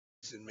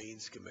Ways and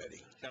Means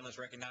Committee. Gentleman is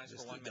recognized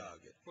for 1 minute.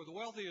 Doggett. For the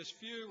wealthiest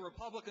few,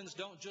 Republicans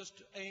don't just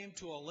aim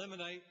to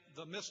eliminate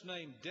the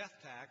misnamed death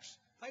tax.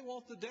 They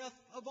want the death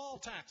of all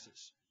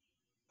taxes.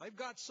 They've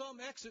got some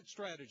exit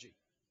strategy,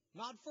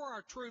 not for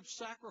our troops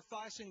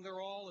sacrificing their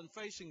all and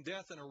facing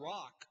death in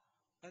Iraq,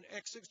 an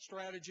exit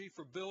strategy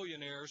for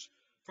billionaires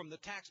from the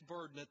tax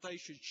burden that they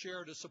should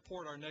share to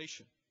support our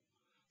nation.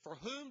 For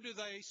whom do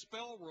they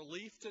spell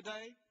relief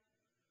today?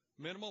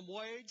 Minimum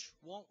wage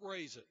won't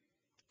raise it.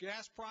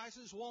 Gas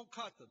prices won't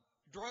cut them.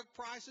 Drug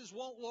prices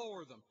won't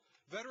lower them.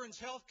 Veterans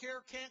health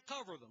care can't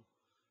cover them.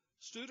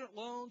 Student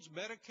loans,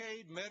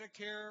 Medicaid,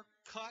 Medicare,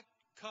 cut,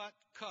 cut,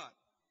 cut.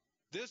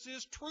 This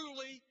is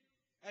truly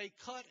a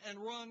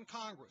cut-and-run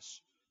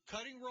Congress,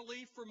 cutting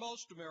relief for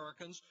most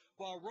Americans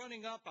while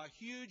running up a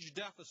huge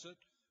deficit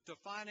to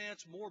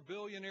finance more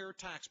billionaire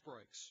tax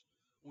breaks.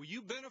 Will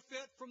you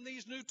benefit from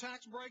these new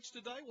tax breaks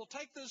today? Well,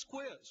 take this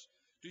quiz.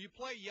 Do you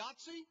play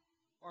yatzee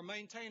or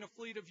maintain a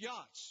fleet of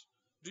yachts?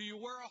 Do you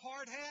wear a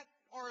hard hat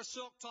or a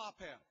silk top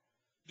hat?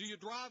 Do you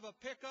drive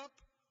a pickup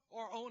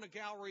or own a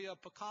gallery of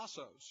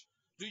Picassos?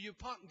 Do you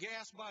pump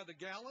gas by the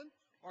gallon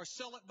or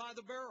sell it by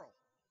the barrel?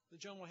 The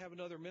gentleman have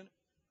another minute?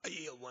 I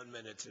yield 1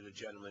 minute to the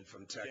gentleman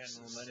from Texas.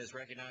 The gentleman is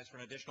recognized for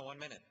an additional 1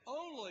 minute.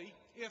 Only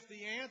if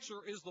the answer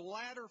is the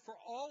latter for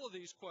all of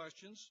these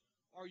questions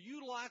are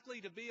you likely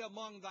to be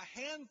among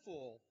the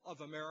handful of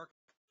Americans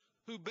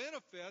who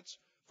benefits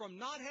from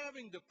not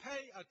having to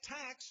pay a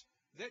tax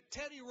that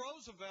Teddy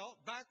Roosevelt,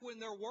 back when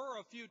there were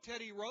a few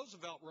Teddy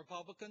Roosevelt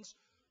Republicans,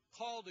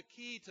 called a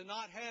key to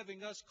not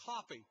having us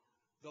copy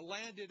the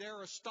landed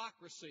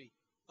aristocracy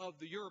of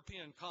the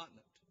European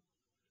continent.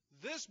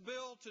 This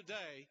bill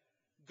today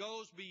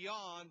goes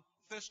beyond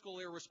fiscal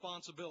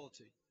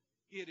irresponsibility.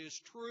 It is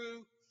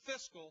true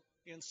fiscal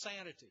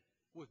insanity,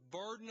 with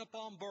burden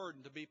upon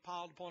burden to be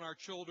piled upon our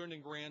children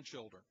and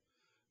grandchildren.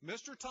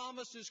 Mr.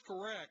 Thomas is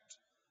correct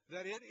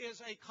that it is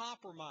a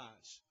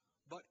compromise,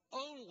 but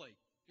only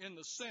in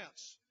the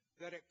sense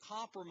that it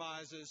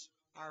compromises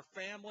our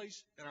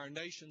families and our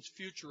nation's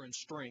future and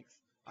strength.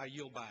 I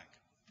yield back.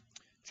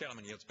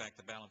 Gentleman yields back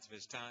the balance of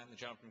his time. The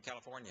gentleman from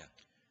California.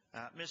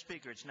 Mr.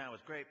 Speaker, it's now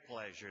with great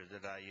pleasure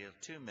that I yield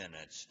 2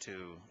 minutes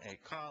to a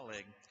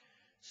colleague,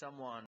 someone